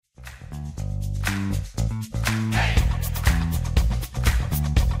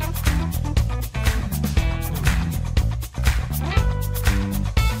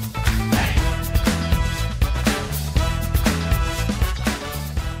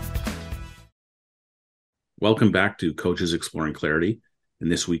Welcome back to Coaches Exploring Clarity.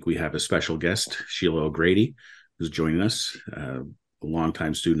 And this week we have a special guest, Sheila O'Grady, who's joining us, a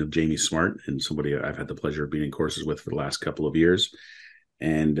longtime student of Jamie Smart and somebody I've had the pleasure of being in courses with for the last couple of years.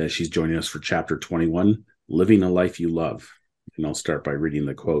 And she's joining us for Chapter 21, Living a Life You Love. And I'll start by reading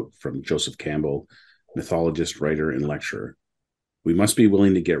the quote from Joseph Campbell, mythologist, writer, and lecturer. We must be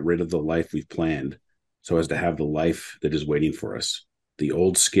willing to get rid of the life we've planned so as to have the life that is waiting for us. The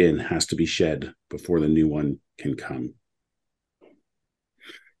old skin has to be shed before the new one can come.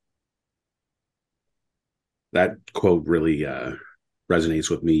 That quote really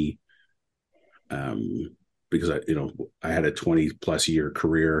resonates with me because I had a 20 plus year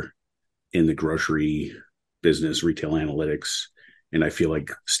career in the grocery business, retail analytics, and I feel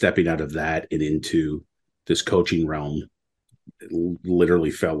like stepping out of that and into this coaching realm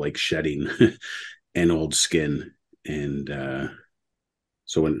literally felt like shedding an old skin. And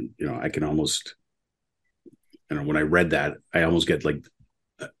so when I can almost, when I read that, I almost get like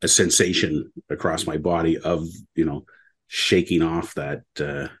a sensation across my body of shaking off that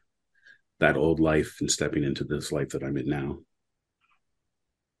old life and stepping into this life that I'm in now.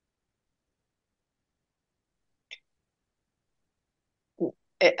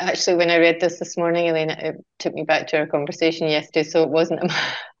 Actually, when I read this morning, Elaine, it took me back to our conversation yesterday, so it wasn't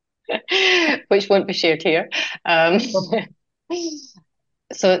which won't be shared here.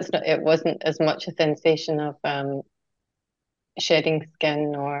 So it wasn't as much a sensation of shedding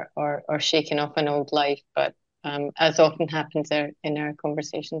skin or shaking off an old life, but as often happens in our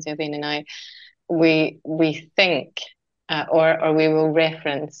conversations, Elaine and I, we think or we will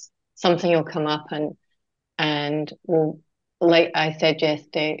reference something will come up and we'll, like I said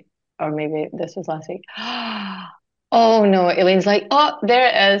yesterday, or maybe this was last week. Oh no, Elaine's like, oh, there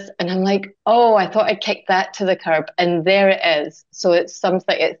it is. And I'm like, oh, I thought I kicked that to the curb. And there it is. So it's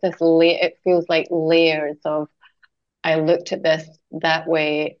something, it feels like layers of, I looked at this that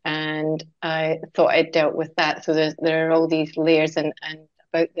way and I thought I dealt with that. So there are all these layers and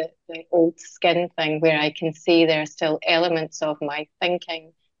about the old skin thing where I can see there are still elements of my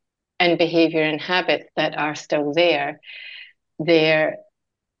thinking and behavior and habits that are still there. It's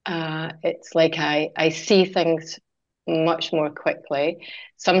like I see things much more quickly.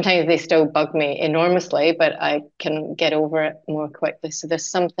 Sometimes they still bug me enormously, but I can get over it more quickly. So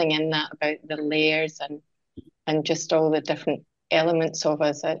there's something in that about the layers and just all the different elements of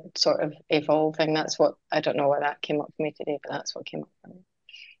us that sort of evolving. That's what I don't know why that came up for me today, but that's what came up for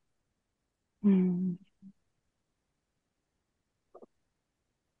me. Mm.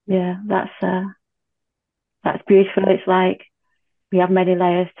 Yeah, that's beautiful. It's like we have many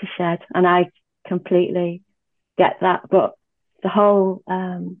layers to shed, and I completely get that. But the whole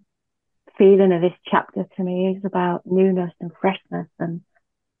feeling of this chapter to me is about newness and freshness and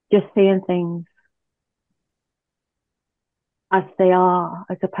just seeing things as they are,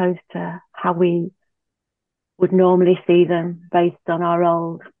 as opposed to how we would normally see them based on our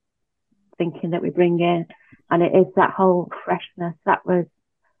old thinking that we bring in. And it is that whole freshness that was,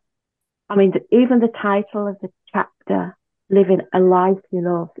 I mean, even the title of the chapter, Living a Life You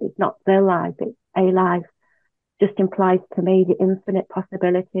Love, it's not the life, it's a life, just implies to me the infinite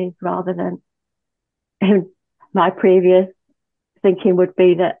possibilities rather than my previous thinking would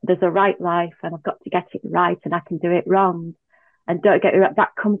be that there's a right life and I've got to get it right and I can do it wrong. And don't get me wrong,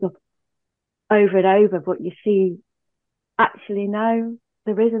 that comes up over and over, but you see, actually, no,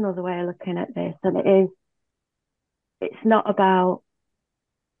 there is another way of looking at this. And it's not about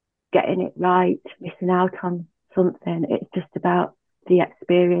getting it right, missing out on something. It's just about the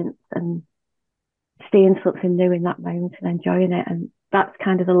experience and seeing something new in that moment and enjoying it. And that's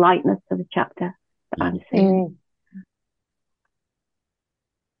kind of the lightness of the chapter that I'm seeing. Mm.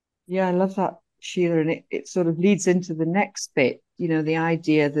 Yeah, I love that, Sheila, and it sort of leads into the next bit, the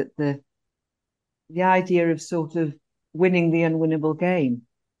idea that the idea of sort of winning the unwinnable game.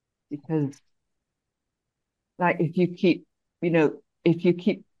 Because like if you keep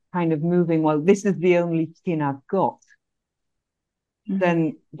kind of moving, well, this is the only skin I've got,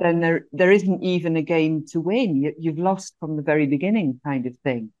 then there isn't even a game to win. You've lost from the very beginning, kind of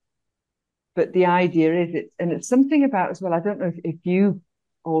thing. But the idea is it's something about as well. I don't know if you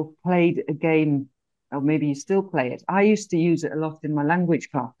all played a game, or maybe you still play it. I used to use it a lot in my language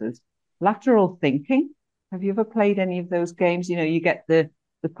classes. Lateral thinking. Have you ever played any of those games? You get the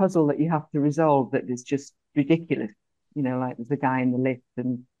puzzle that you have to resolve that is just ridiculous. Like there's a guy in the lift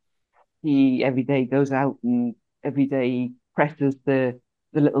and he every day goes out and every day he presses the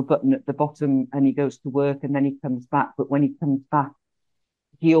little button at the bottom and he goes to work and then he comes back. But when he comes back,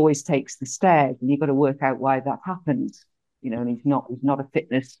 he always takes the stairs and you've got to work out why that happens. and he's not a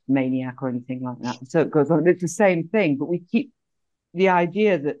fitness maniac or anything like that. So it goes on. It's the same thing, but we keep the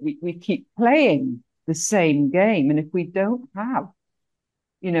idea that we keep playing the same game. And if we don't have,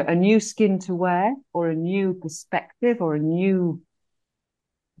 a new skin to wear, or a new perspective, or a new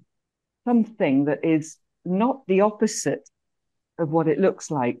something that is not the opposite of what it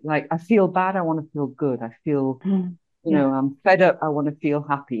looks like. Like, I feel bad, I want to feel good. I feel, I'm fed up, I want to feel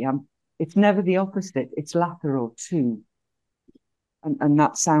happy. It's never the opposite. It's lateral too. And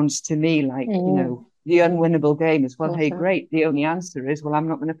that sounds to me like, the unwinnable game is, well, hey, great. The only answer is, well, I'm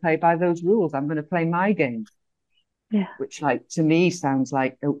not going to play by those rules. I'm going to play my game. Yeah. Which, like, to me sounds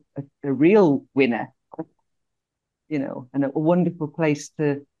like a real winner, and a wonderful place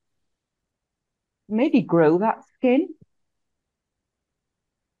to maybe grow that skin.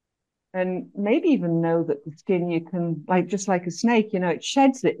 And maybe even know that the skin, you can, like, just like a snake, it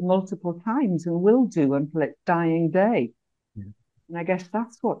sheds it multiple times and will do until its dying day. Yeah. And I guess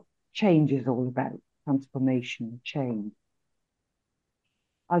that's what change is all about, transformation, change.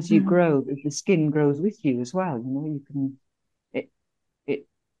 As you grow, the skin grows with you as well. You can,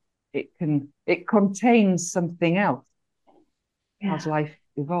 it contains something else as life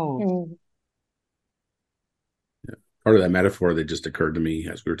evolves. Part of that metaphor that just occurred to me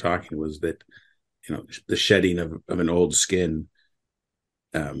as we were talking was that, the shedding of an old skin,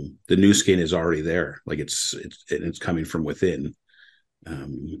 the new skin is already there. Like it's coming from within.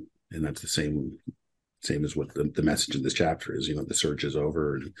 And that's the same as what the message of this chapter is, the search is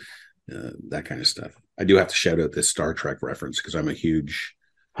over, and that kind of stuff. I do have to shout out this Star Trek reference because I'm a huge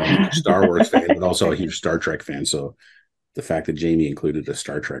Star Wars fan, but also a huge Star Trek fan. So the fact that Jamie included a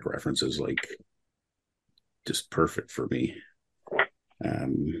Star Trek reference is like just perfect for me.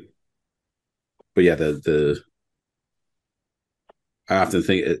 But yeah, I often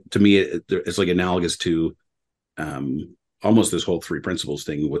think, to me, it's like analogous to almost this whole three principles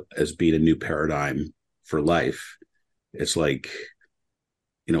thing as being a new paradigm for life. It's like,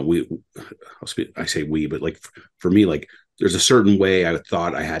 I say we, but like for me, like there's a certain way I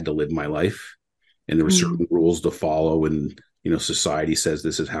thought I had to live my life, and there were certain rules to follow, and society says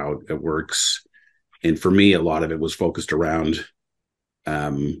this is how it works. And for me, a lot of it was focused around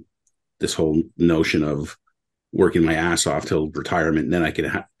this whole notion of working my ass off till retirement, and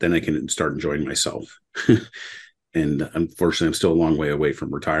then I can start enjoying myself. And unfortunately, I'm still a long way away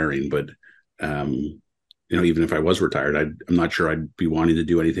from retiring. But even if I was retired, I'm not sure I'd be wanting to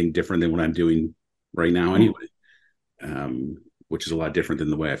do anything different than what I'm doing right now, anyway. Which is a lot different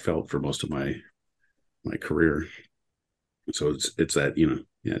than the way I felt for most of my career. So it's that you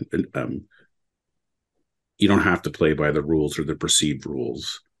don't have to play by the rules or the perceived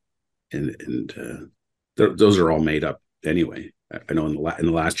rules, and those are all made up anyway. I know in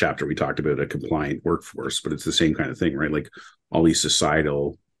the last chapter we talked about a compliant workforce, but it's the same kind of thing, right? Like all these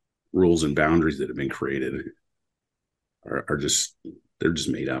societal rules and boundaries that have been created are just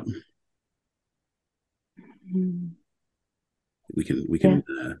made up. We can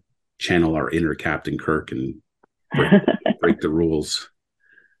channel our inner Captain Kirk and break the rules.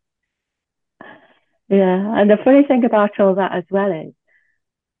 Yeah, and the funny thing about all that as well is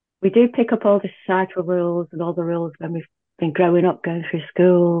we do pick up all the societal rules and all the rules when we've been growing up, going through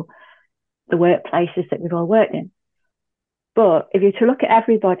school, the workplaces that we've all worked in. But if you're to look at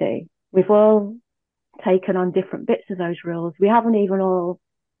everybody, we've all taken on different bits of those rules. We haven't even all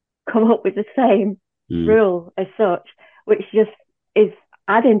come up with the same rule as such, which just is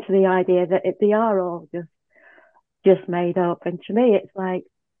adding to the idea that they are all just made up. And to me, it's like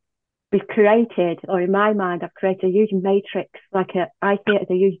we've created, or in my mind, I've created a huge matrix, I see it as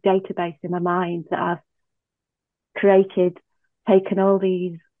a huge database in my mind that I've created, taken all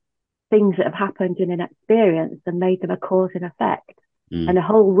these things that have happened in an experience and made them a cause and effect. And a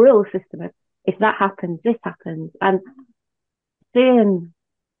whole rule system of, if that happens, this happens. And seeing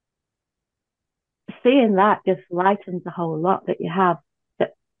that just lightens a whole lot, that you have,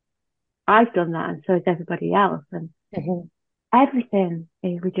 that I've done that, and so has everybody else. And everything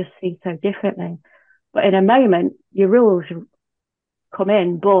we just see so differently. But in a moment, your rules come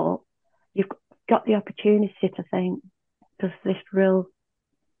in, but you've got the opportunity to think, does this rule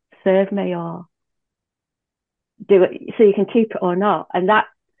serve me, or do it, so you can keep it or not. And that,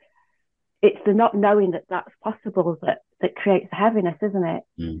 it's the not knowing that that's possible that creates the heaviness, isn't it?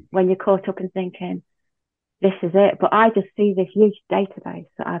 When you're caught up in thinking, this is it. But I just see this huge database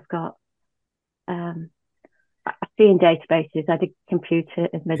that I've got. I see in databases. I did computer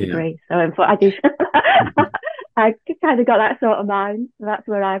as my degree, so I do. I kind of got that sort of mind. So that's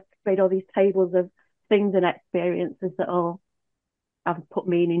where I've made all these tables of things and experiences that all I've put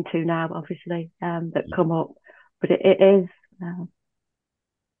meaning to now, obviously, that come up. But it is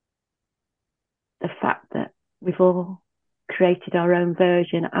the fact that we've all created our own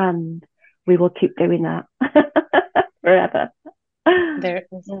version, and we will keep doing that forever. There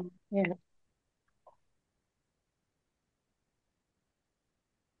is, yeah.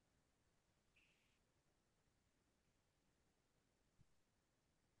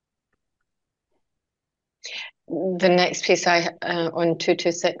 The next piece on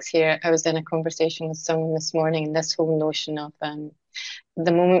 226 here, I was in a conversation with someone this morning, and this whole notion of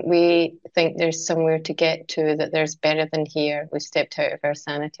the moment we think there's somewhere to get to, that there's better than here, we've stepped out of our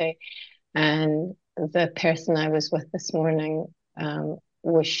sanity. And the person I was with this morning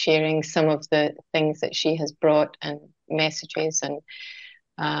was sharing some of the things that she has brought, and messages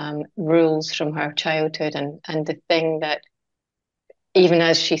and rules from her childhood, and the thing that, even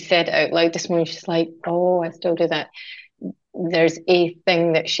as she said it out loud this morning, she's like, oh, I still do that. There's a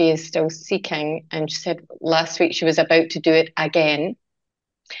thing that she is still seeking. And she said last week she was about to do it again,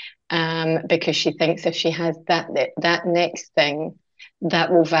 because she thinks if she has that next thing, that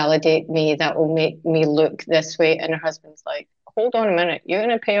will validate me, that will make me look this way. And her husband's like, hold on a minute, you're going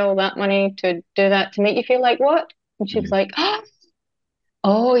to pay all that money to do that to make you feel like what? And she was like,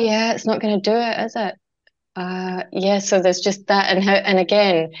 oh yeah, it's not going to do it, is it? Yeah, so there's just that, and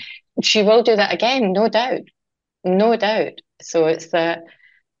again, she will do that again, no doubt, no doubt. So it's that,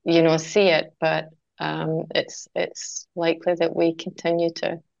 see it, but it's likely that we continue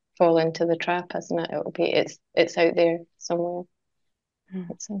to fall into the trap, isn't it? It's out there somewhere.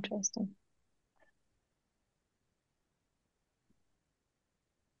 It's interesting.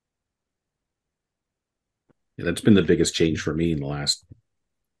 Yeah, that's been the biggest change for me in the last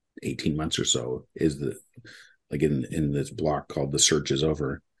 18 months or so, is that, like, in this block called The Search Is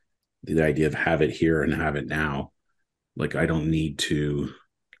Over, the idea of have it here and have it now. Like, I don't need to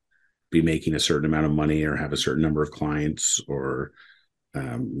be making a certain amount of money or have a certain number of clients, or I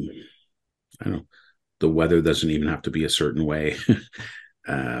don't know, the weather doesn't even have to be a certain way.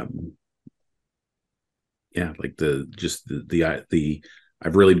 Yeah, like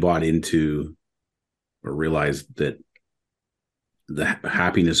I've really bought into, or realized that the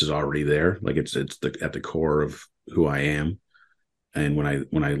happiness is already there. Like, it's at the core of who I am. And when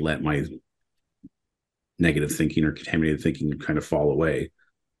I let my negative thinking or contaminated thinking kind of fall away,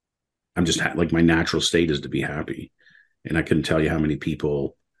 I'm just like, my natural state is to be happy. And I couldn't tell you how many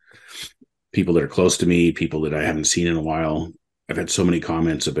people that are close to me, people that I haven't seen in a while, I've had so many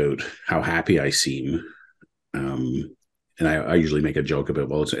comments about how happy I seem. And I usually make a joke about,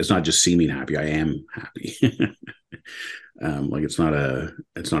 well, it's not just seeming happy, I am happy. Like, it's not a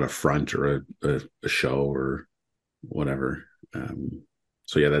front or a show or whatever.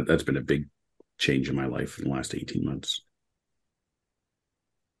 So yeah, that's been a big change in my life in the last 18 months.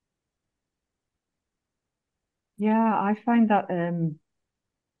 Yeah, I find that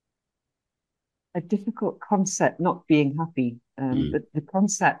a difficult concept, not being happy. But the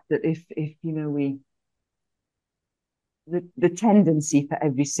concept that if the tendency for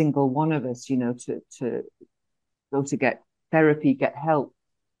every single one of us, to go to get therapy, get help,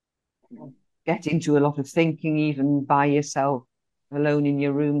 get into a lot of thinking, even by yourself, alone in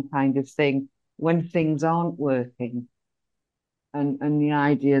your room kind of thing, when things aren't working. And the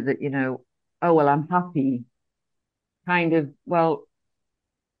idea that, oh, well, I'm happy, kind of, well,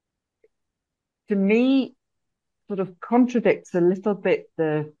 to me, sort of contradicts a little bit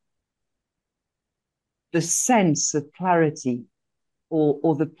the sense of clarity,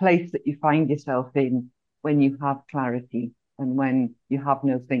 or the place that you find yourself in when you have clarity, and when you have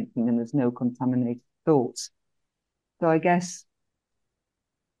no thinking and there's no contaminated thoughts. So I guess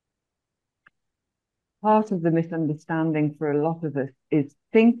part of the misunderstanding for a lot of us is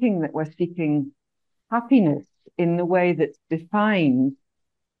thinking that we're seeking happiness in the way that's defined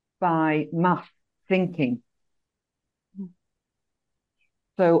by math thinking.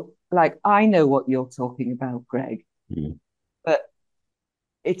 So, like, I know what you're talking about, Greg, but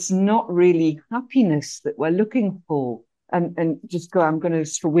it's not really happiness that we're looking for. And I'm going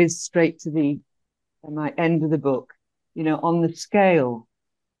to whiz straight to my end of the book. On the scale,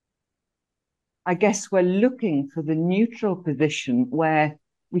 I guess we're looking for the neutral position where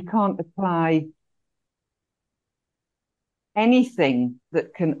we can't apply anything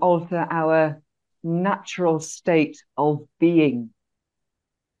that can alter our natural state of being.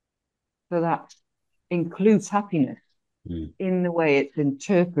 So that includes happiness in the way it's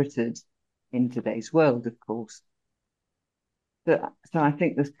interpreted in today's world, of course. So I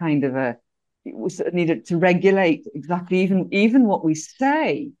think there's kind of we sort of needed to regulate exactly even what we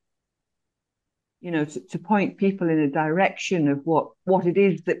say. to point people in a direction of what it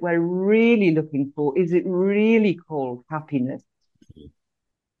is that we're really looking for. Is it really called happiness?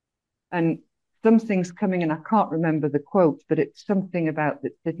 And something's coming, and I can't remember the quote, but it's something about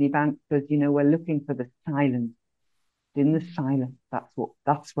that Sydney Banks says, we're looking for the silence. In the silence,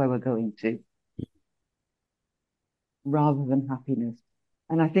 that's where we're going to, rather than happiness.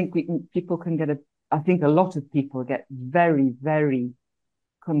 And I think I think a lot of people get very, very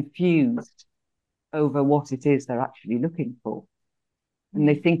confused over what it is they're actually looking for. And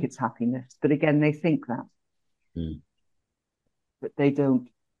they think it's happiness, but again, they think that. But they don't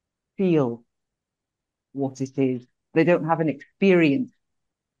feel what it is. They don't have an experience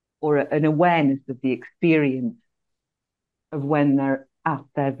or an awareness of the experience of when they're at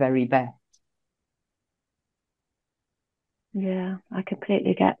their very best. Yeah, I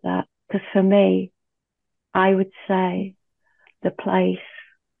completely get that. Because for me, I would say the place,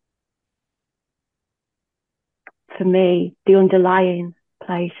 for me, the underlying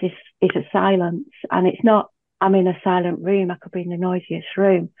place is a silence. And it's not, I'm in a silent room, I could be in the noisiest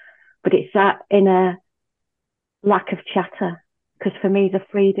room, but it's that inner lack of chatter. Because for me, the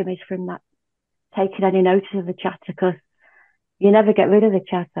freedom is from that, taking any notice of the chatter, because you never get rid of the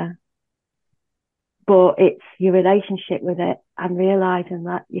chatter. But it's your relationship with it and realizing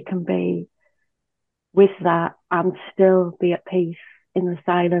that you can be with that and still be at peace in the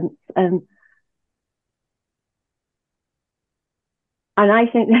silence. And I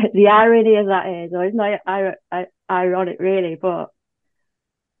think that the irony of that is, or it's not ironic really, but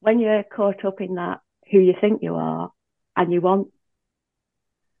when you're caught up in that, who you think you are, and you're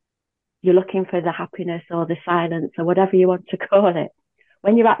looking for the happiness or the silence or whatever you want to call it,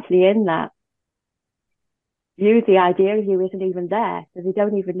 when you're actually in that, the idea of you isn't even there, so they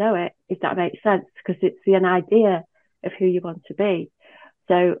don't even know it, if that makes sense, because it's an idea of who you want to be.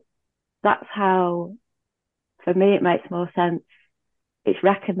 So that's how, for me, it makes more sense. It's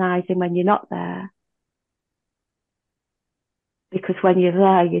recognizing when you're not there, because when you're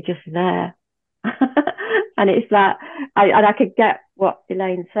there, you're just there. And it's that, I could get what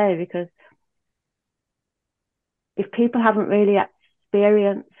Elaine's saying, because if people haven't really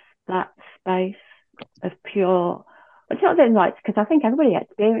experienced that space of pure, it's not that like, because I think everybody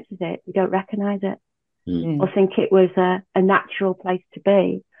experiences it, you don't recognize it or think it was a natural place to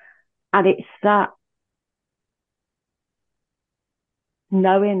be. And it's that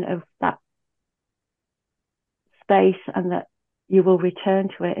knowing of that space, and that you will return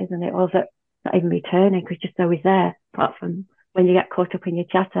to it, isn't it? Or that not even returning, because just always there, apart from when you get caught up in your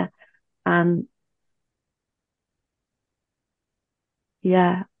chatter. And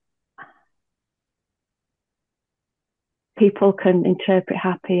yeah, people can interpret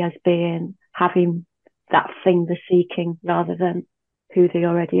happy as being having that thing they're seeking rather than who they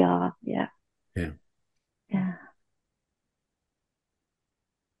already are. Yeah.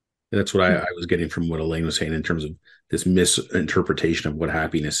 That's what I was getting from what Elaine was saying in terms of this misinterpretation of what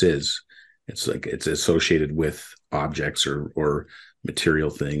happiness is. It's like it's associated with objects or material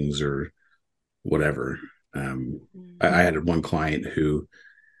things or whatever. I had one client who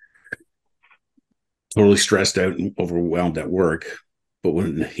totally stressed out and overwhelmed at work, but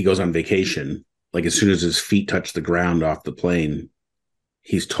when he goes on vacation, like as soon as his feet touch the ground off the plane,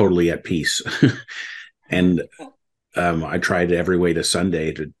 he's totally at peace. And I tried every way to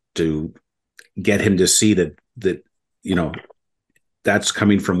Sunday to get him to see that that's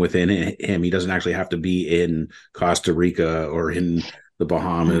coming from within him. He doesn't actually have to be in Costa Rica or in the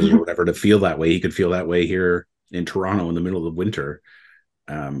Bahamas or whatever to feel that way. He could feel that way here in Toronto in the middle of the winter.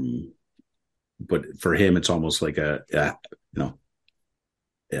 But for him, it's almost like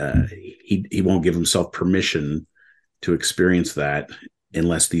he won't give himself permission to experience that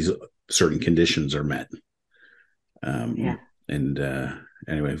unless these certain conditions are met. And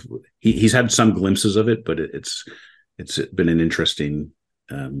anyway, he's had some glimpses of it, but it's been an interesting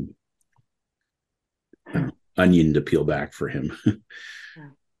onion to peel back for him.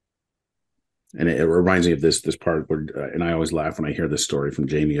 And it reminds me of this part where, and I always laugh when I hear this story from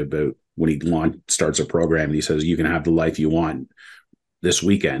Jamie about when he starts a program and he says, you can have the life you want this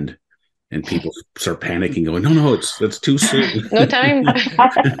weekend. And people start panicking, going, no, that's too soon. No time.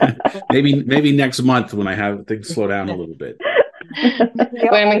 maybe next month when I have things slow down a little bit.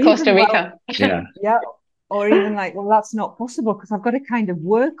 When I'm in Costa Rica. Yeah. Or even like, well, that's not possible because I've got to kind of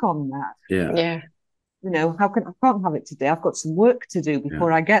work on that. Yeah. I can't have it today. I've got some work to do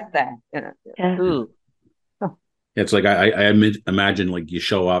before I get there. It's like I imagine like you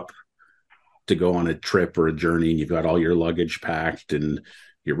show up to go on a trip or a journey and you've got all your luggage packed and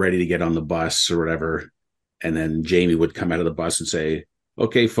you're ready to get on the bus or whatever. And then Jamie would come out of the bus and say,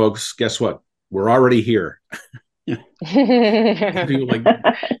 okay, folks, guess what? we're already here. People like,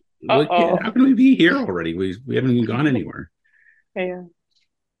 how can we be here already? We haven't even gone anywhere. Yeah.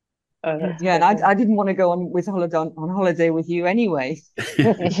 Oh, that's Yeah, and I didn't want to go on holiday with you anyway.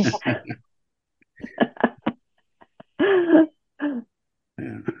 Yeah.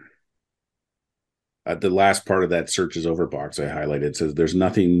 The last part of that search is over box I highlighted says there's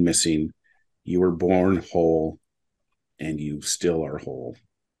nothing missing. You were born whole and you still are whole.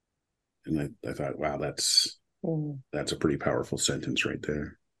 And I thought, wow, that's a pretty powerful sentence right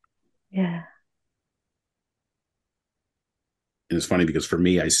there. Yeah. And it's funny because for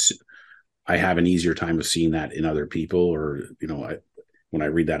me, I have an easier time of seeing that in other people, or, when I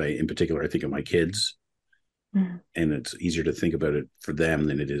read that, in particular, I think of my kids, and it's easier to think about it for them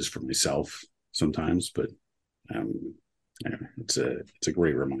than it is for myself sometimes. But yeah, it's a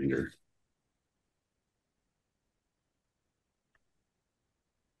great reminder.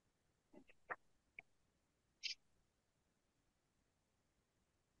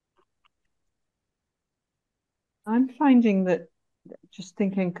 I'm finding that, just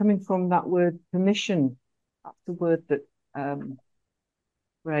thinking, coming from that word permission, that's the word that,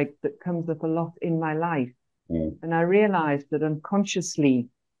 Greg, that comes up a lot in my life. And I realized that unconsciously,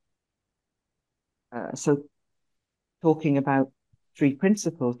 so talking about 3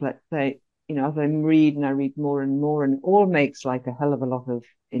 principles, let's say, as I read more and more, and it all makes like a hell of a lot of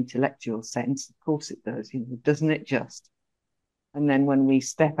intellectual sense. Of course it does, doesn't it just? And then when we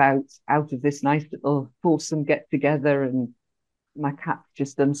step out of this nice little foursome get together, and my cat's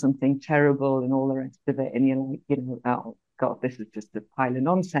just done something terrible and all the rest of it, and you're like, oh God, this is just a pile of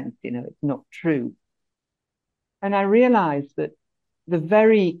nonsense, it's not true. And I realized that the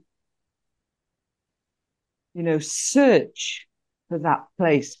very, search for that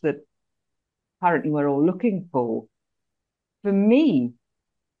place that apparently we're all looking for me,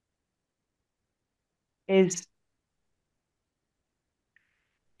 is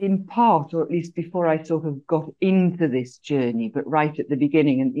in part, or at least before I sort of got into this journey, but right at the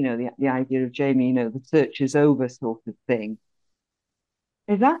beginning, and the idea of Jamie, the search is over sort of thing,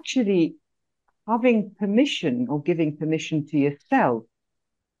 is actually having permission, or giving permission to yourself,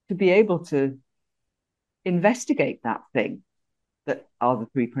 to be able to investigate that thing that are the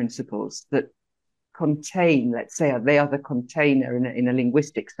 3 principles that contain, let's say, they are the container in a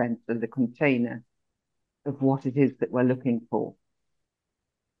linguistic sense, of the container of what it is that we're looking for.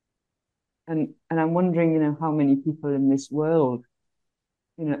 And I'm wondering, how many people in this world,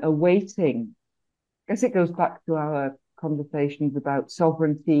 are waiting. I guess it goes back to our conversations about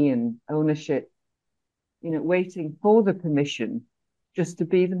sovereignty and ownership, waiting for the permission just to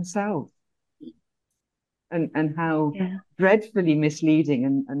be themselves. And how dreadfully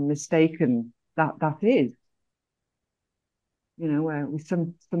misleading and mistaken that is. Where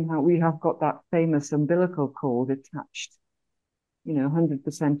somehow we have got that famous umbilical cord attached,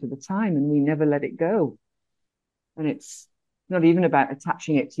 100% of the time, and we never let it go. And it's not even about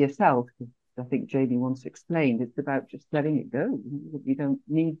attaching it to yourself, because I think Jamie once explained, it's about just letting it go. We don't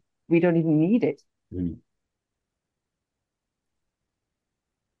even need it.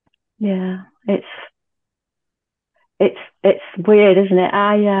 Yeah, it's weird, isn't it?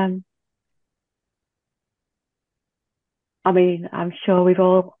 I mean, I'm sure we've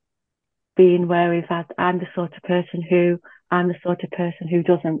all been where we've had, I'm the sort of person who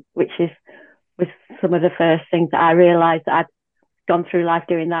doesn't, which was some of the first things that I realized that I'd gone through life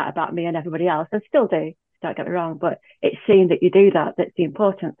doing that about me and everybody else, and still do, don't get me wrong, but it's seeing that you do that's the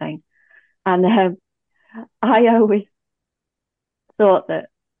important thing. And I always thought that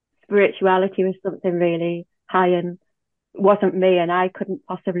spirituality was something really high and wasn't me, and I couldn't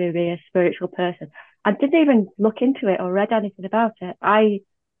possibly be a spiritual person. I didn't even look into it or read anything about it. I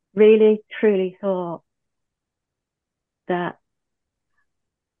really, truly thought that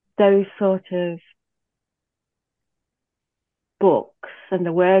those sort of books and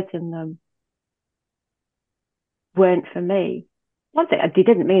the words in them weren't for me. One thing, they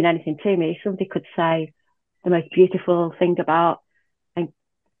didn't mean anything to me. Somebody could say the most beautiful thing about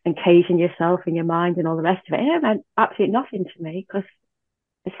encasing yourself in your mind and all the rest of it. It meant absolutely nothing to me, because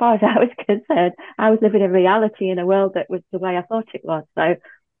as far as I was concerned, I was living in reality in a world that was the way I thought it was. So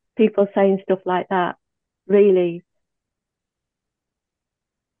people saying stuff like that, really,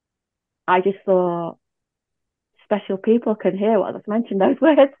 I just thought special people can hear what I've mentioned those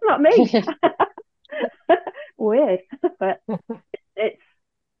words, not me. Weird, but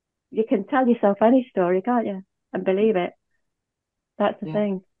you can tell yourself any story, can't you, and believe it. That's the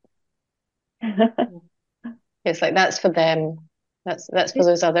thing. It's like that's for them. That's for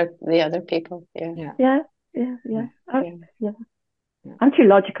the other people. Yeah. Yeah. I'm too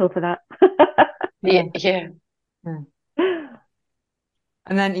logical for that. Yeah. Yeah.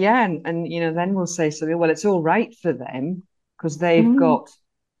 And then, yeah, and then we'll say something, well, it's all right for them because they've got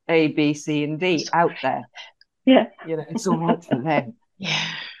A, B, C, and D out there. Yeah. It's all right for them. Yeah.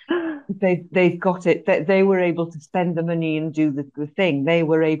 They've got it. They were able to spend the money and do the thing. They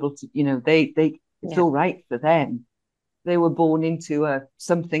were able to, it's all right for them. They were born into a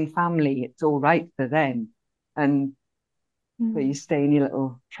something family. It's all right for them. And so you stay in your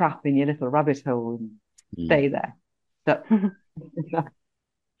little trap, in your little rabbit hole, and stay there. So,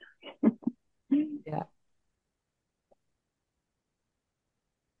 yeah.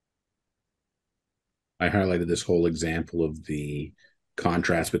 I highlighted this whole example of the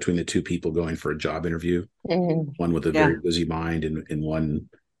contrast between the two people going for a job interview, one with a very busy mind and one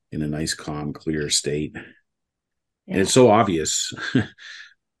in a nice, calm, clear state. And it's so obvious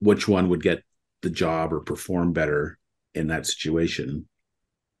which one would get the job or perform better in that situation.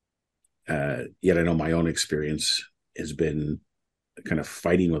 Yet I know my own experience has been kind of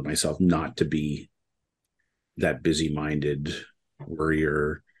fighting with myself not to be that busy-minded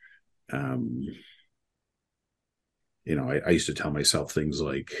worrier. I used to tell myself things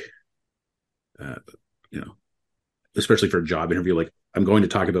like, especially for a job interview, like, I'm going to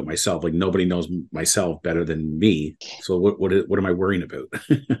talk about myself. Like, nobody knows myself better than me. So what am I worrying about?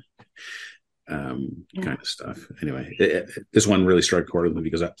 Kind of stuff. Anyway, this one really struck chord with me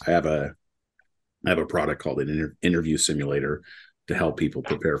because I have a product called an interview simulator to help people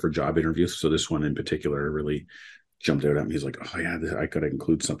prepare for job interviews. So this one in particular really jumped out at me. He's like, oh yeah, I could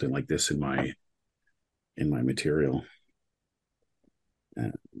include something like this in my material.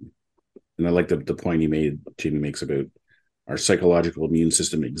 And I like the point Jamie makes about our psychological immune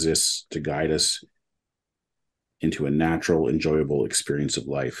system exists to guide us into a natural, enjoyable experience of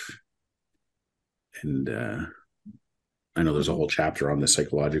life. And I know there's a whole chapter on the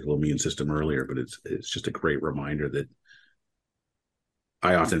psychological immune system earlier, but it's just a great reminder that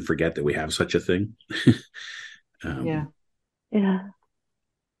I often forget that we have such a thing. Yeah.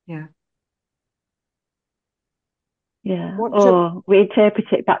 Or we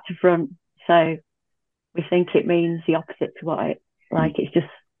interpret it back to front. So we think it means the opposite to what it's just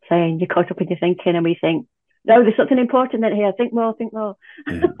saying you're caught up in your thinking, and we think, no, there's something important in here. Think more.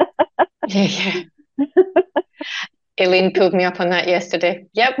 Yeah. Elaine pulled me up on that yesterday.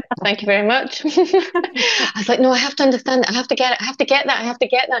 Yep, thank you very much. I was like, no, I have to understand it. I have to get it. I have to get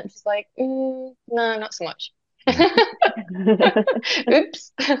that. And she's like, no, not so much.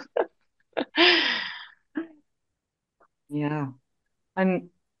 Oops. Yeah. And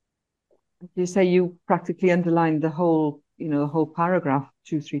you say you practically underlined the whole paragraph,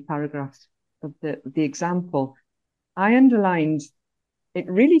 2-3 paragraphs of the example. I underlined it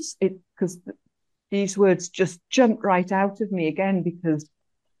really, because these words just jumped right out of me again, because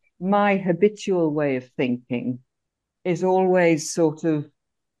my habitual way of thinking is always sort of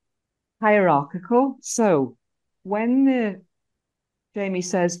hierarchical. So when Jamie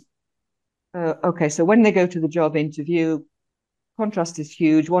says, okay, so when they go to the job interview, contrast is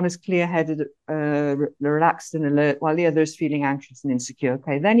huge. One is clear-headed, relaxed and alert, while the other is feeling anxious and insecure.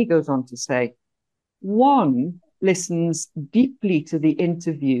 Okay, then he goes on to say, one listens deeply to the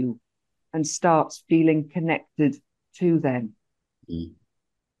interview and starts feeling connected to them.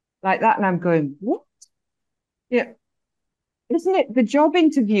 Like that. And I'm going, what? Yeah. Isn't it the job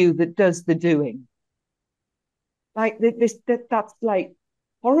interview that does the doing? Like that's like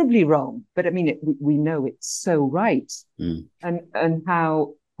horribly wrong. But I mean, we know it's so right. And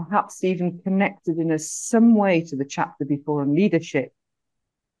how perhaps even connected in some way to the chapter before on leadership.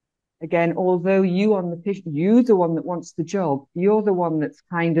 Again, although you're the one that wants the job, you're the one that's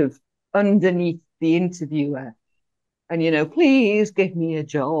kind of underneath the interviewer, and please give me a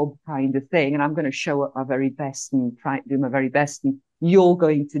job kind of thing, and I'm going to show up my very best and try to do my very best, and you're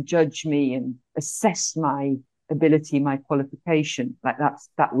going to judge me and assess my ability, my qualification. Like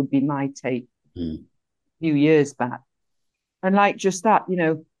that would be my take a few years back. And like just that,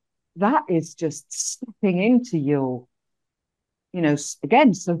 that is just stepping into your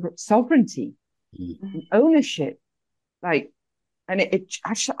again, sovereignty, ownership, like, and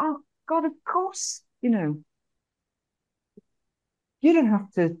oh God, of course, you don't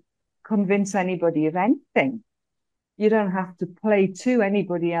have to convince anybody of anything. You don't have to play to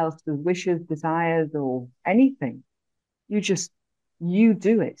anybody else's wishes, desires, or anything. You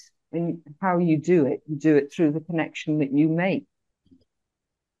do it, and how you do it through the connection that you make.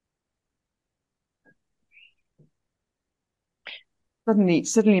 Suddenly,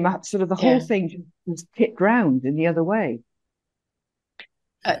 sort of the whole thing just tipped round in the other way.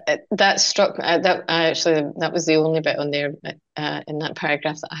 That struck me. That was the only bit on there in that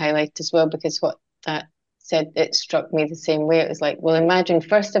paragraph that I highlighted as well, because what that said, it struck me the same way. It was like, well, imagine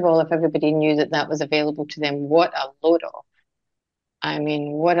first of all, if everybody knew that that was available to them, what a load off. I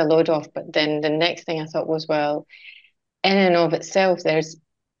mean, what a load off. But then the next thing I thought was, well, in and of itself,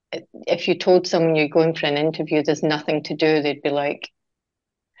 if you told someone you're going for an interview, there's nothing to do, they'd be like,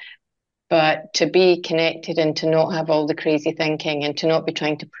 but to be connected and to not have all the crazy thinking and to not be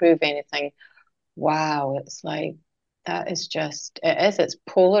trying to prove anything, wow, it's like, it's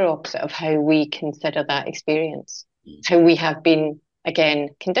polar opposite of how we consider that experience, how we have been, again,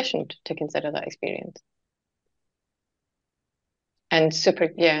 conditioned to consider that experience. And super,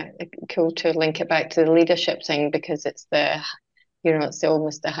 yeah, cool to link it back to the leadership thing, because it's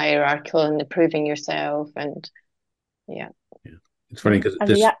almost the hierarchical and the proving yourself, and yeah. It's funny because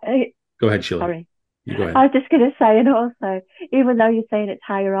go ahead, Sheila. Sorry. You go ahead. I was just going to say, and also, even though you're saying it's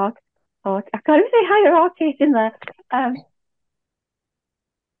hierarchical, I can't even say hierarchy in there.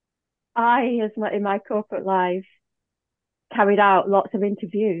 In my corporate life, carried out lots of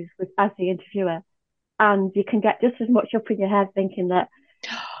interviews as the interviewer, and you can get just as much up in your head thinking that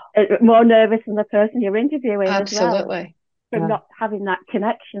more nervous than the person you're interviewing. Absolutely. As well, from not having that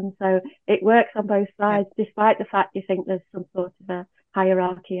connection. So it works on both sides, despite the fact you think there's some sort of a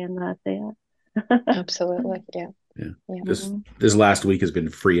hierarchy in there. So, yeah. Absolutely. Yeah. This last week has been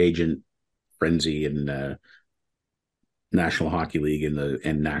free agent frenzy in National Hockey League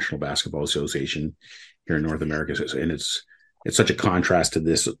and National Basketball Association here in North America, and it's such a contrast to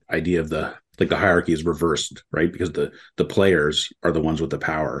this idea of the hierarchy is reversed, right? Because the players are the ones with the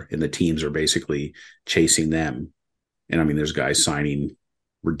power, and the teams are basically chasing them. And I mean, there's guys signing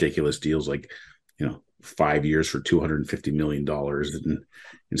ridiculous deals, like 5 years for $250 million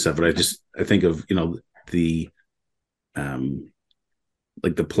and stuff. But I think of the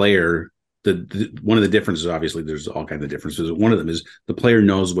player. One of the differences, obviously, there's all kinds of differences. One of them is the player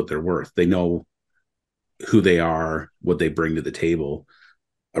knows what they're worth. They know who they are, what they bring to the table.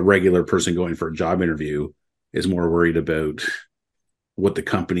 A regular person going for a job interview is more worried about what the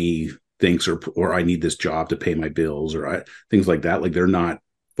company thinks, or I need this job to pay my bills, or things like that. Like, they're not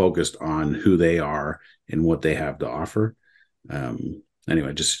focused on who they are and what they have to offer.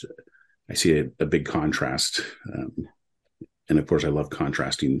 Anyway, I see a big contrast. And of course, I love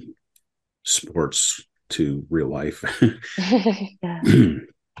contrasting sports to real life.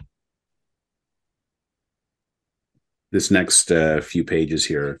 This next few pages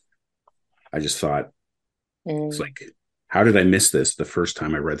here, I just thought, it's like, how did I miss this the first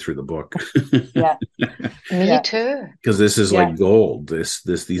time I read through the book? Me too. Because this is like gold.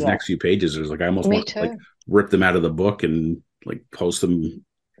 These next few pages is like, I almost want to like rip them out of the book and like post them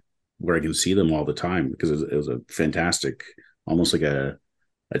where I can see them all the time, because it was a fantastic, almost like a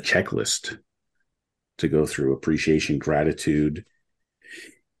checklist to go through: appreciation, gratitude,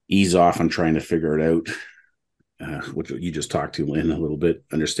 ease off on trying to figure it out, which you just talked to, Lynn, a little bit.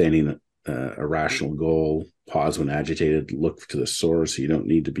 Understanding a rational goal, pause when agitated, look to the source. You don't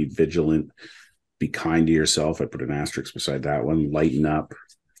need to be vigilant. Be kind to yourself. I put an asterisk beside that one. Lighten up.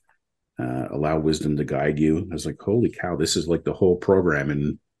 Allow wisdom to guide you. I was like, holy cow, this is like the whole program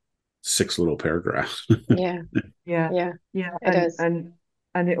in 6 little paragraphs. Yeah. It is. And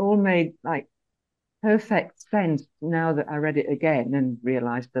it all made like perfect sense now that I read it again and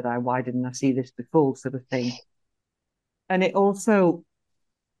realized that why didn't I see this before, sort of thing. And it also,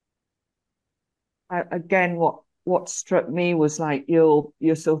 again, what struck me was like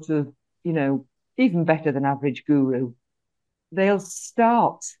you're sort of, even better than average guru. They'll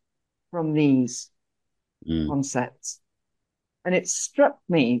start from these concepts. And it struck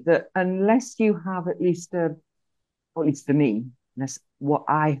me that unless you have at least or at least for me, unless what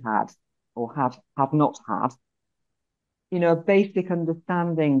I had or have not had, a basic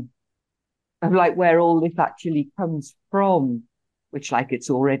understanding of like where all this actually comes from, which like it's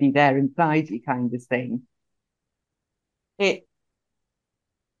already there inside you kind of thing, it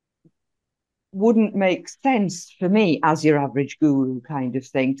wouldn't make sense for me as your average guru kind of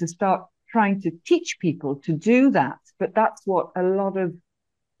thing to start trying to teach people to do that. But that's what a lot of,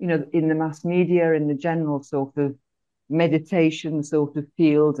 in the mass media, in the general sort of meditation sort of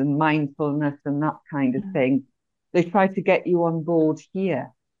field and mindfulness and that kind of thing, they try to get you on board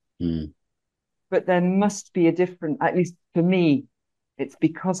here. But there must be a different, at least for me, it's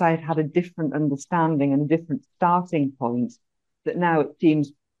because I'd had a different understanding and a different starting point that now it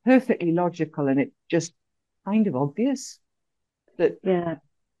seems perfectly logical, and it's just kind of obvious that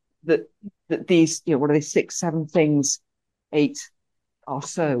these, what are they, 6, 7 things, 8 or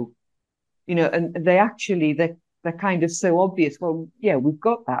so, and they actually, they're kind of so obvious. Well, yeah, we've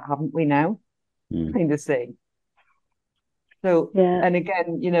got that, haven't we now? Kind of thing. So, Yeah. and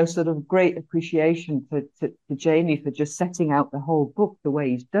again, sort of great appreciation to Jamie for just setting out the whole book the way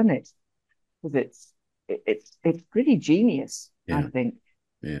he's done it, because it's pretty genius, I think.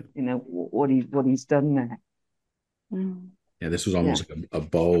 Yeah. What he's done there. Yeah, this was almost like a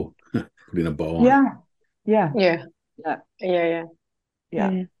bow, putting a bow on it. Yeah.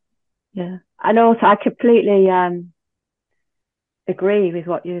 And also, I completely agree with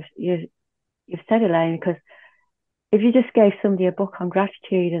what you've said, Elaine, because if you just gave somebody a book on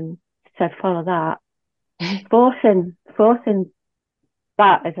gratitude and said follow that, forcing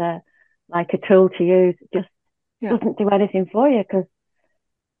that as a tool to use just doesn't do anything for you. Because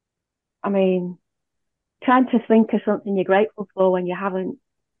I mean, trying to think of something you're grateful for when you haven't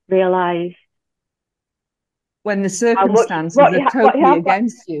realised, when the circumstances are totally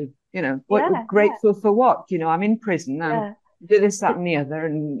against you, what grateful for what? I'm in prison, I'm do this, that, and the other,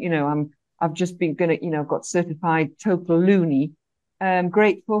 and I've just been I've got certified total loony.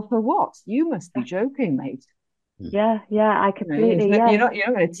 Grateful for what? You must be joking, mate. Yeah, I completely. You're not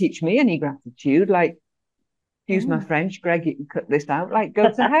going to teach me any gratitude. Like, excuse my French, Greg, you can cut this out. Like,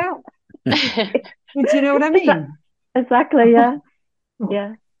 go to hell. Do you know what I mean? Exactly. Yeah.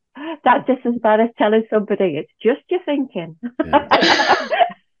 Yeah. That's just as bad as telling somebody it's just your thinking.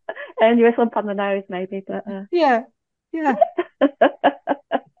 And you a slump on the nose, maybe, but yeah.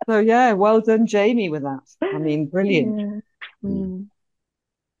 So yeah, well done, Jamie, with that. I mean, brilliant.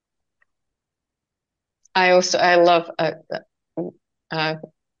 I love. I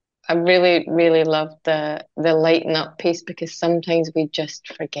really, really love the lighten up piece, because sometimes we just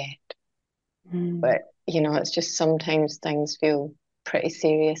forget. But it's just sometimes things feel pretty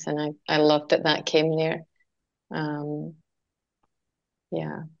serious, and I loved that came there.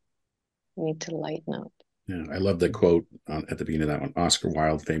 We need to lighten up. Yeah, I love the quote at the beginning of that one. Oscar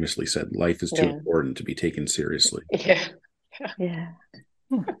Wilde famously said, "Life is too important to be taken seriously." Yeah.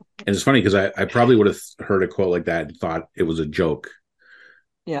 And it's funny because I probably would have heard a quote like that and thought it was a joke.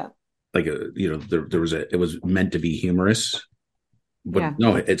 Yeah. Like there was it was meant to be humorous, but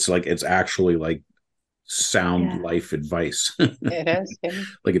no, it's actually like sound life advice. It is. Yeah.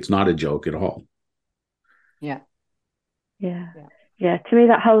 Like, it's not a joke at all. Yeah. To me,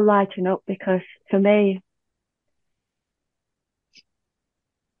 that whole lighten up, because for me,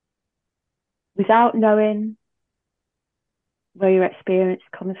 without knowing where your experience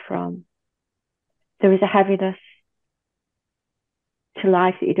comes from, there is a heaviness to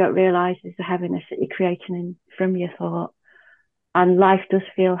life that you don't realise is the heaviness that you're creating from your thought. And life does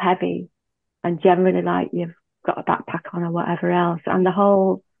feel heavy, and generally like you've got a backpack on or whatever else. And the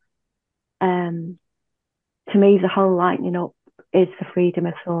whole, to me, the whole lightening up is the freedom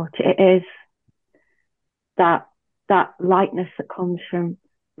of thought. It is that lightness that comes from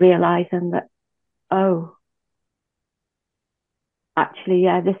realising that, oh, actually,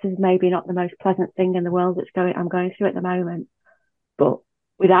 this is maybe not the most pleasant thing in the world I'm going through at the moment. But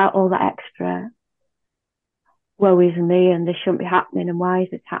without all that extra, woe is me, and this shouldn't be happening, and why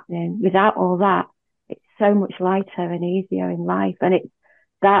is it happening? Without all that, it's so much lighter and easier in life. And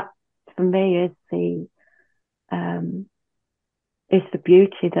that, for me, is the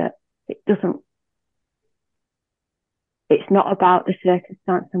beauty, that it's not about the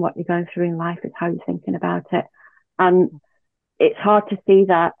circumstance and what you're going through in life, it's how you're thinking about it. And it's hard to see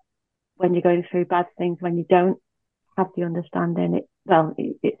that when you're going through bad things, when you don't have the understanding.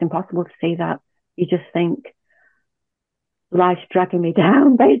 It's impossible to see that. You just think life's dragging me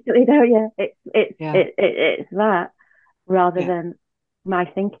down, basically, don't you? It's that, rather than my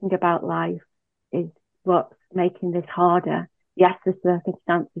thinking about life is what's making this harder. Yes, the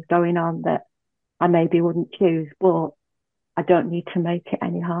circumstances going on that I maybe wouldn't choose, but I don't need to make it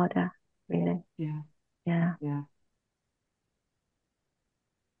any harder, really. Yeah.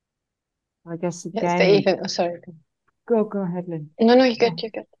 I guess again. Sorry. Go ahead, Lynn. No, you're good. You're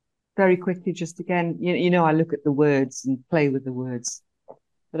good. Very quickly, just again, I look at the words and play with the words,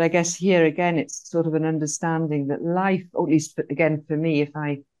 but I guess here again, it's sort of an understanding that life, or at least again for me, if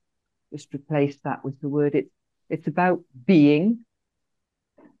I just replace that with the word, it's about being.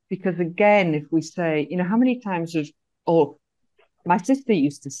 Because again, if we say, how many times my sister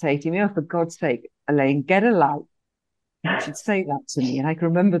used to say to me, "Oh, for God's sake, Elaine, get a life." She'd say that to me, and I can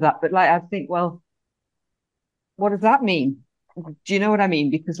remember that. But I think, well, what does that mean? Do you know what I mean?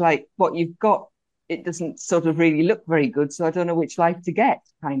 Because what you've got, it doesn't sort of really look very good. So I don't know which life to get,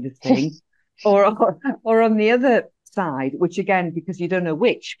 kind of thing. or on the other side, which again, because you don't know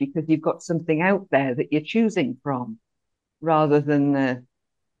which, because you've got something out there that you're choosing from, rather than the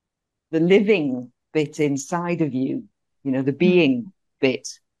living bit inside of you, the being bit,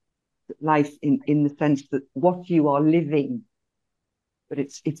 life in the sense that what you are living, but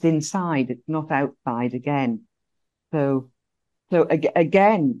it's inside, it's not outside again. So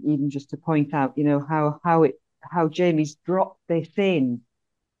again, even just to point out, how Jamie's dropped this in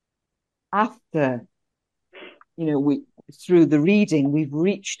after, we through the reading, we've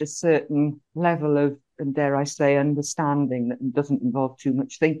reached a certain level of, and dare I say, understanding that doesn't involve too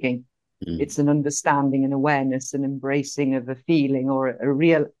much thinking. It's an understanding and awareness and embracing of a feeling or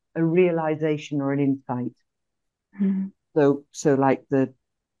a realization or an insight. So like the,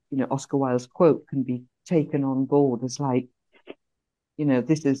 Oscar Wilde's quote can be taken on board as like,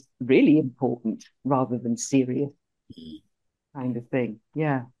 this is really important rather than serious kind of thing.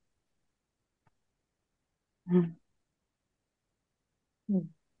 Yeah.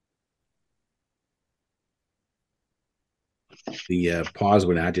 The pause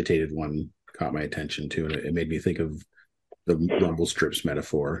when agitated one caught my attention too, and it made me think of the rumble strips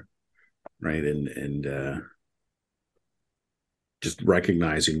metaphor, right? And just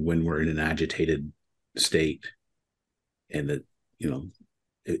recognizing when we're in an agitated state, and that,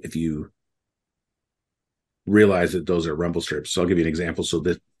 if you realize that those are rumble strips. So I'll give you an example. So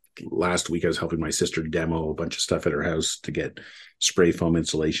that last week I was helping my sister demo a bunch of stuff at her house to get spray foam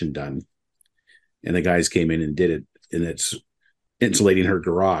insulation done, and the guys came in and did it, and it's insulating her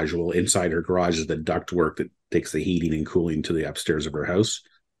garage. Well, inside her garage is the ductwork that takes the heating and cooling to the upstairs of her house.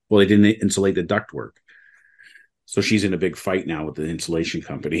 Well, they didn't insulate the ductwork. So she's in a big fight now with the insulation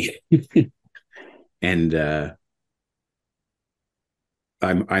company. And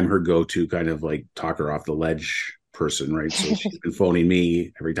I'm her go-to kind of like talk her off the ledge person, right? So she's been phoning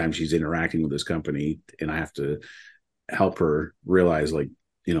me every time she's interacting with this company, and I have to help her realize, like,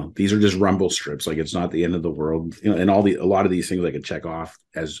 these are just rumble strips. Like, it's not the end of the world, and a lot of these things I could check off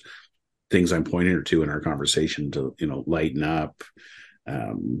as things I'm pointing her to in our conversation to, lighten up,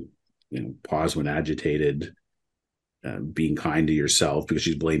 pause when agitated, being kind to yourself because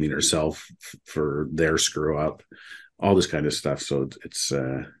she's blaming herself for their screw up, all this kind of stuff. So it's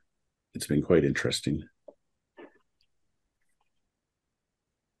been quite interesting.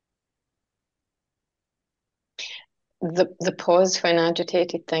 The pause when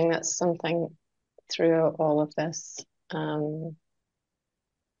agitated thing, that's something throughout all of this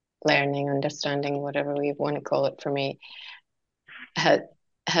learning, understanding, whatever we want to call it, for me,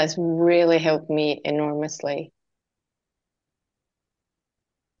 has really helped me enormously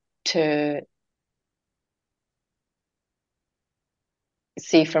to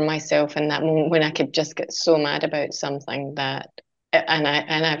see for myself in that moment when I could just get so mad about something that, and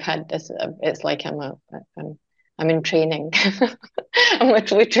I've had this, it's like I'm in training. I'm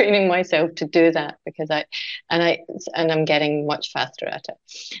literally training myself to do that because I'm getting much faster at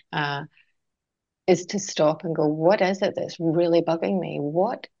it. Is to stop and go, what is it that's really bugging me?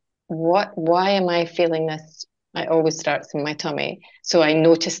 Why am I feeling this? It always starts in my tummy. So I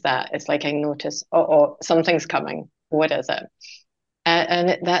notice that. It's like I notice, oh, something's coming. What is it?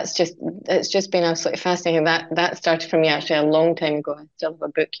 And it's just been absolutely fascinating. That started for me actually a long time ago. I still have a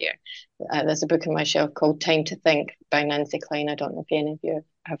book here. There's a book on my shelf called Time to Think by Nancy Klein. I don't know if any of you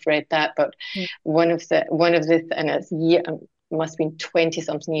have read that, but one of the and it must have been 20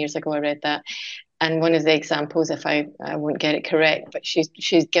 something years ago I read that. And one of the examples, if I won't get it correct, but she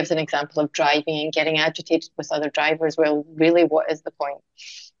gives an example of driving and getting agitated with other drivers. Well, really, what is the point?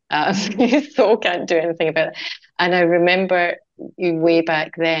 You still can't do anything about it. And I remember way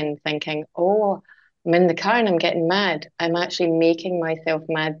back then thinking, oh, I'm in the car and I'm getting mad. I'm actually making myself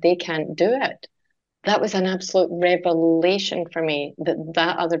mad. They can't do it. That was an absolute revelation for me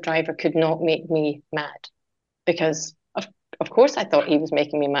that other driver could not make me mad, because of course I thought he was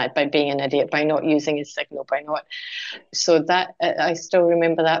making me mad by being an idiot, by not using his signal, by not. So that I still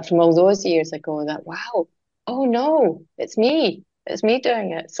remember that from all those years ago, that, wow, oh no, it's me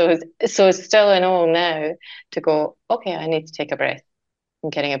doing it. So it's still in all now to go, okay, I need to take a breath. I'm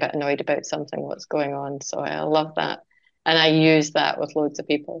getting a bit annoyed about something, what's going on. So I love that. And I use that with loads of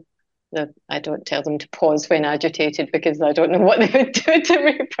people. I don't tell them to pause when agitated because I don't know what they would do to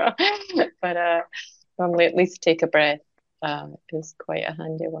me. But normally at least take a breath is quite a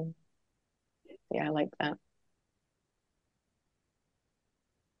handy one. Yeah, I like that.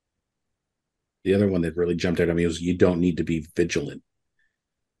 The other one that really jumped out at me was, you don't need to be vigilant.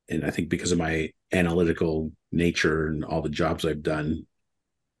 And I think because of my analytical nature and all the jobs I've done,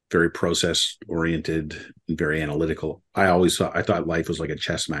 very process oriented and very analytical, I thought life was like a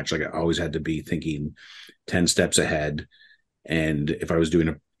chess match. Like I always had to be thinking 10 steps ahead. And if I was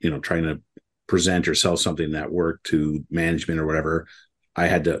doing trying to present or sell something that worked to management or whatever, I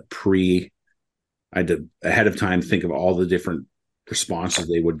had to I had to ahead of time think of all the different responses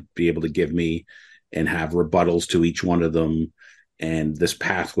they would be able to give me and have rebuttals to each one of them. And this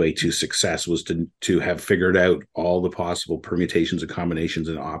pathway to success was to have figured out all the possible permutations and combinations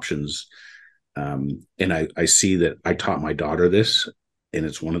and options. And I see that I taught my daughter this, and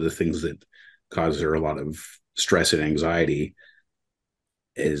it's one of the things that causes her a lot of stress and anxiety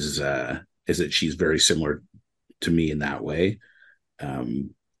is that she's very similar to me in that way,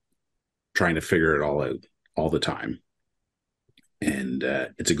 trying to figure it all out all the time, and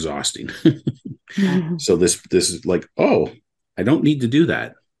it's exhausting. So this is like, oh, I don't need to do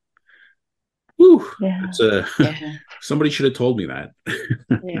that. Whew, Yeah. Somebody should have told me that.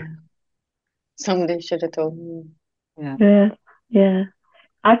 Yeah. Somebody should have told me. Yeah.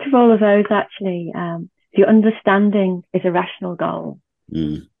 Out of all of those, actually, the understanding is a rational goal.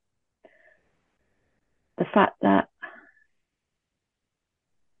 Mm. The fact that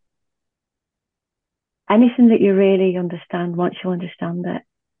anything that you really understand, once you understand it,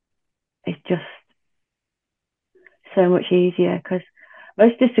 is just so much easier, because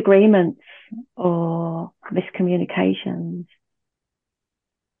most disagreements or miscommunications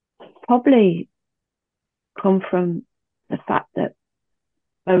probably come from the fact that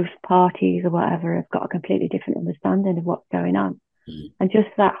both parties or whatever have got a completely different understanding of what's going on. And just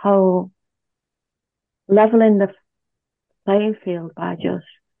that whole leveling the playing field by just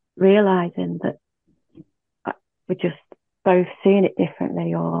realizing that we're just both seeing it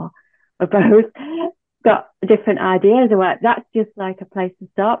differently, or we're both got different ideas or what. That's just like a place to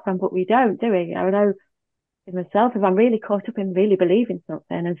start from, but we don't, do we? I know in myself, if I'm really caught up in really believing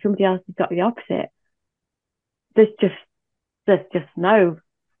something and somebody else has got the opposite, there's just no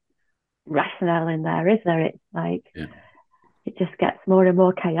rationale in there, is there? It's like, it just gets more and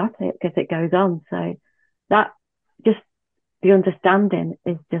more chaotic as it goes on. So that, just the understanding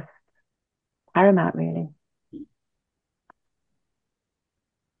is just paramount, really.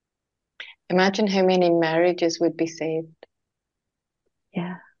 Imagine how many marriages would be saved.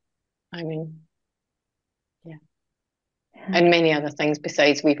 Yeah. I mean, yeah. And many other things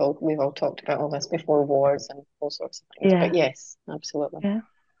besides, we've all talked about all this before, wars and all sorts of things. But yes, absolutely. Yeah.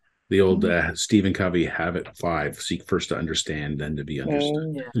 The old Stephen Covey habit 5: seek first to understand, then to be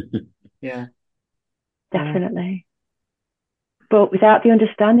understood. Yeah. Definitely. But without the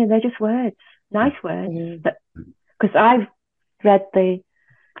understanding, they're just words, nice words. Because I've read the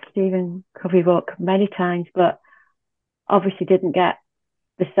Stephen Covey book many times, but obviously didn't get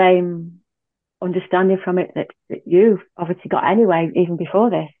the same understanding from it that you've obviously got anyway, even before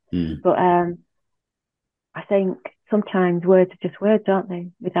this. But I think sometimes words are just words, aren't they?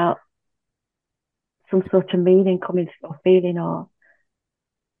 Without some sort of meaning coming, or feeling, or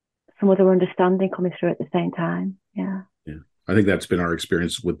some other understanding coming through at the same time. Yeah. I think that's been our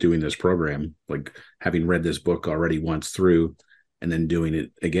experience with doing this program, like having read this book already once through and then doing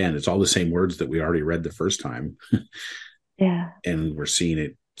it again. It's all the same words that we already read the first time. And we're seeing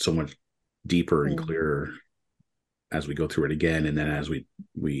it so much deeper and clearer as we go through it again, and then as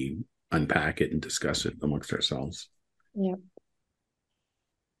we unpack it and discuss it amongst ourselves. Yeah.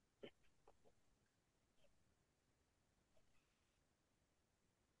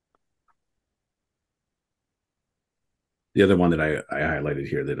 The other one that I highlighted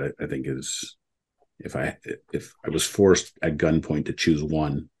here that I think is, if I was forced at gunpoint to choose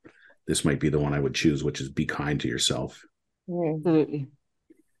one, this might be the one I would choose, which is be kind to yourself. Absolutely.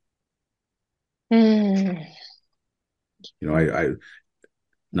 You know, I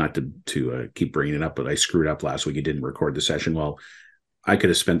not to keep bringing it up, but I screwed up last week. I didn't record the session. Well, I could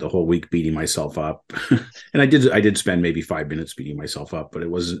have spent the whole week beating myself up, and I did spend maybe 5 minutes beating myself up, but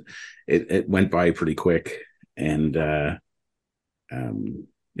it went by pretty quick. And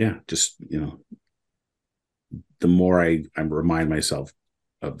just, the more I remind myself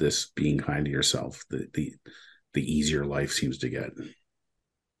of this, being kind to yourself, the easier life seems to get.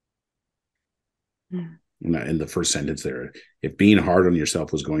 In the first sentence there, if being hard on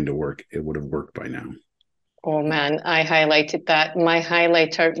yourself was going to work, it would have worked by now. Oh man, I highlighted that. My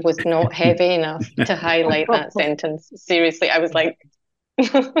highlighter was not heavy enough to highlight that sentence. Seriously, I was like,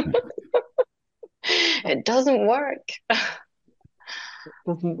 it doesn't work. It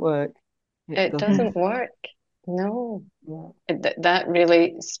doesn't work. It doesn't work. No. That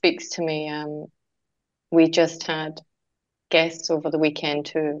really speaks to me. We just had guests over the weekend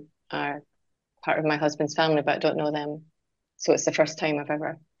who are part of my husband's family, but I don't know them. So it's the first time I've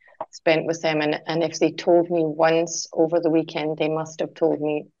ever spent with them. And if they told me once over the weekend, they must have told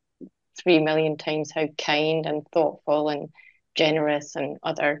me 3 million times how kind and thoughtful and generous and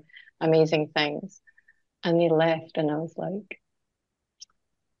other amazing things. And they left, and I was like,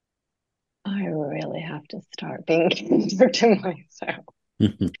 I really have to start being kinder to myself.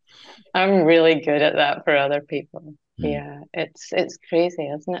 I'm really good at that for other people. Yeah, it's crazy,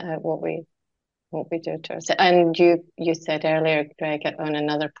 isn't it? What we do to ourselves. And you said earlier, Greg, on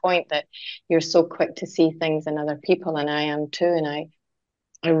another point that you're so quick to see things in other people, and I am too. And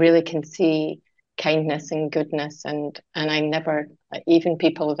I really can see kindness and goodness, and I never, even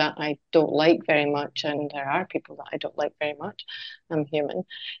people that I don't like very much, and there are people that I don't like very much. I'm human,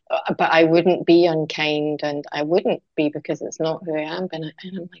 but I wouldn't be unkind, and I wouldn't be, because it's not who I am. And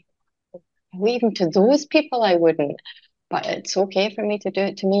I'm like, even to those people, I wouldn't. But it's okay for me to do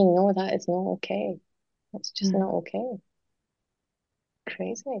it to me. No, that is not okay. It's just not okay.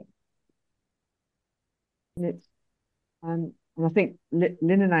 Crazy. And it's and I think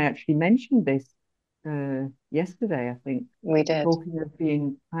Lynn and I actually mentioned this yesterday. I think We did. talking of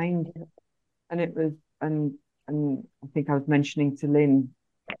being kind, and it was and I think I was mentioning to Lynn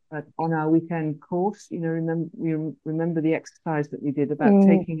that on our weekend course, you know, remember the exercise that we did about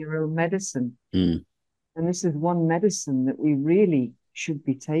taking your own medicine. And this is one medicine that we really should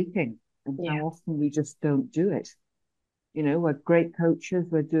be taking, and how often we just don't do it. You know, we're great coaches,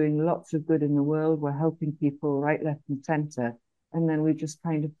 we're doing lots of good in the world, we're helping people right, left, and center. And then we've just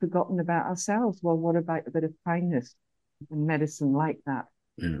kind of forgotten about ourselves. Well, what about a bit of kindness and medicine like that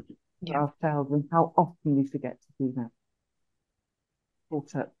for ourselves? And how often we forget to do that.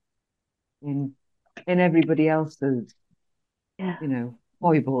 Caught up in everybody else's, you know,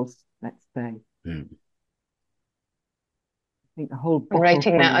 foibles, let's say. I think the whole I'm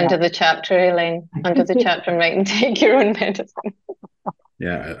writing that under the chapter, Elaine. Under the chapter, I'm writing take your own medicine.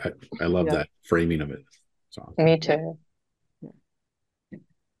 Yeah, I love that framing of it. Awesome. Me too.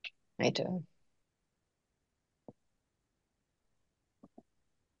 I do.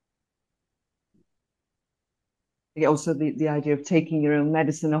 Also, the idea of taking your own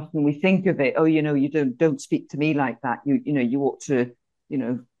medicine. Often we think of it, oh, you know, you don't speak to me like that. You know, you ought to, you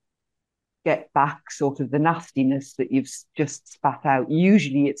know, get back sort of the nastiness that you've just spat out.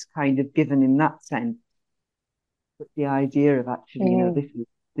 Usually it's kind of given in that sense. But the idea of actually, you know,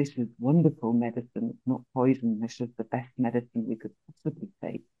 this is wonderful medicine. It's not poison. This is the best medicine we could possibly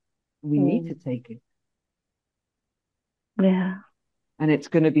take. We need to take it. Yeah. And it's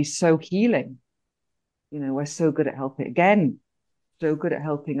going to be so healing. You know, we're so good at helping. Again, so good at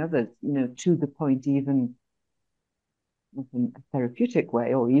helping others, you know, to the point even in a therapeutic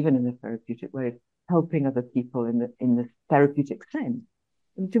way, or even in a therapeutic way, helping other people in the therapeutic sense.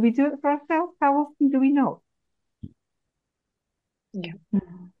 And do we do it for ourselves? How often do we not? Yeah.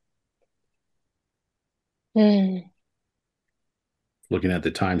 Looking at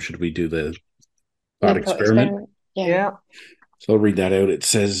the time, should we do the thought experiment? Yeah. So I'll read that out. It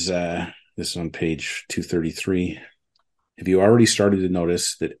says, this is on page 233. Have you already started to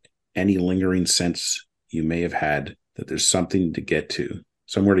notice that any lingering sense you may have had that there's something to get to,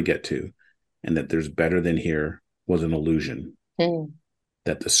 somewhere to get to, and that there's better than here was an illusion,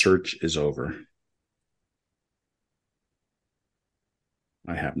 that the search is over?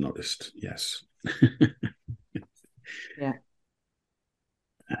 I have noticed, yes. Yeah.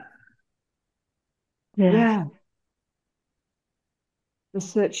 The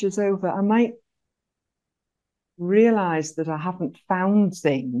search is over. I might realize that I haven't found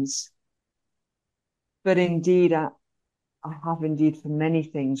things, but indeed I have indeed for many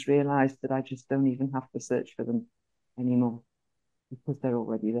things realized that I just don't even have to search for them anymore because they're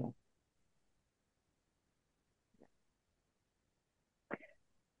already there.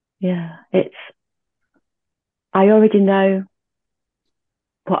 Yeah, I already know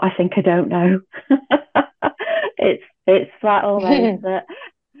what I think I don't know. It's flat almost that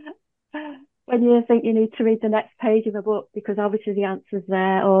when you think you need to read the next page of a book because obviously the answer's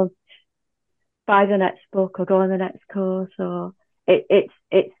there, or buy the next book or go on the next course, or it's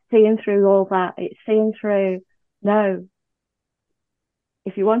seeing through all that. It's seeing through, no,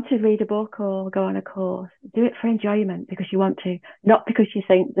 if you want to read a book or go on a course, do it for enjoyment because you want to, not because you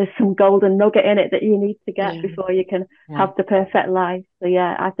think there's some golden nugget in it that you need to get before you can have the perfect life. So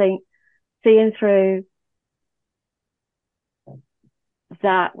yeah, I think seeing through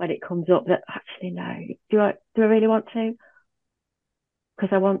that when it comes up, that actually no, do I really want to?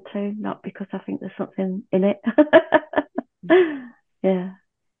 Because I want to, not because I think there's something in it. Yeah.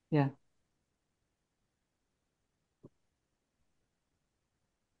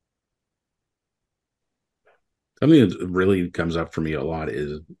 Something that really comes up for me a lot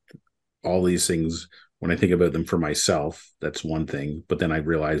is all these things. When I think about them for myself, that's one thing, but then I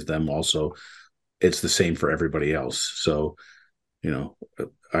realize them also, it's the same for everybody else. So, you know,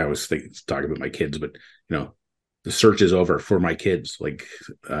 I always talk about my kids, but, you know, the search is over for my kids, like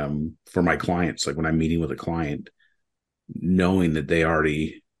for my clients, like when I'm meeting with a client, knowing that they're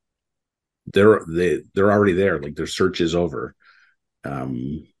already there, like their search is over.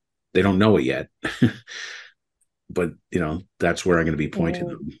 They don't know it yet, but that's where I'm going to be pointing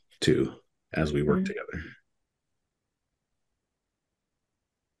them to as we work together.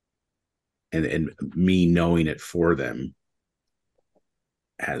 And me knowing it for them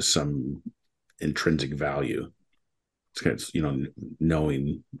has some intrinsic value. It's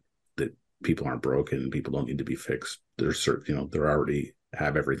knowing that people aren't broken, people don't need to be fixed. They're certain, they're already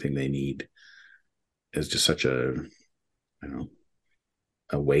have everything they need. Is just such a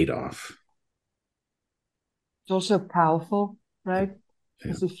weight off. It's also powerful, right?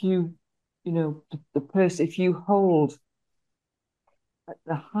 Because if you, the person, if you hold at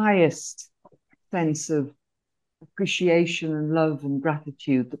the highest sense of appreciation and love and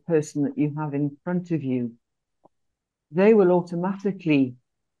gratitude the person that you have in front of you, they will automatically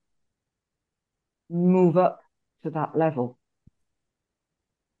move up to that level.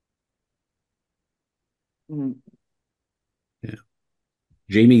 Yeah.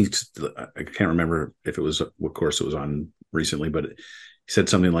 Jamie, I can't remember if it was what course it was on recently, but he said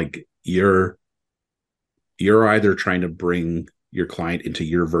something like, you're either trying to bring your client into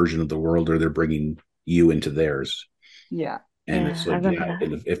your version of the world, or they're bringing you into theirs. Yeah. And it's like,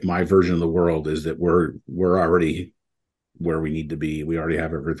 and if my version of the world is that we're already where we need to be, we already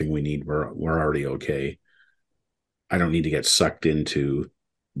have everything we need, we're already okay. I don't need to get sucked into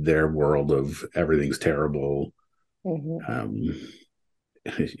their world of everything's terrible.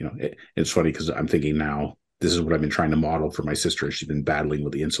 It's funny because I'm thinking now, this is what I've been trying to model for my sister. She's been battling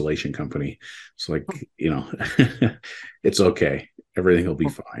with the insulation company. It's like, it's okay. Everything will be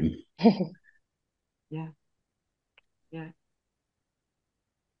fine. Yeah.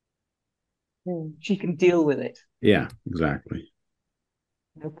 She can deal with it. Yeah, exactly.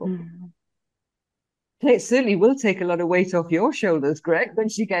 No problem. It certainly will take a lot of weight off your shoulders, Greg, when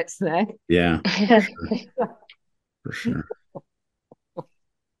she gets there. Yeah, for sure.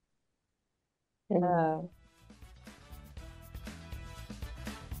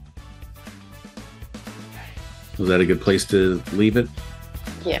 Was that a good place to leave it?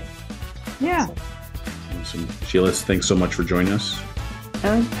 Yeah. Awesome. Sheila, thanks so much for joining us.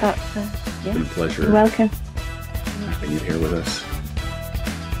 It's been a pleasure. You're welcome. Having you here with us.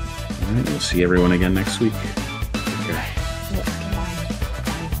 All right, we'll see everyone again next week. Take care.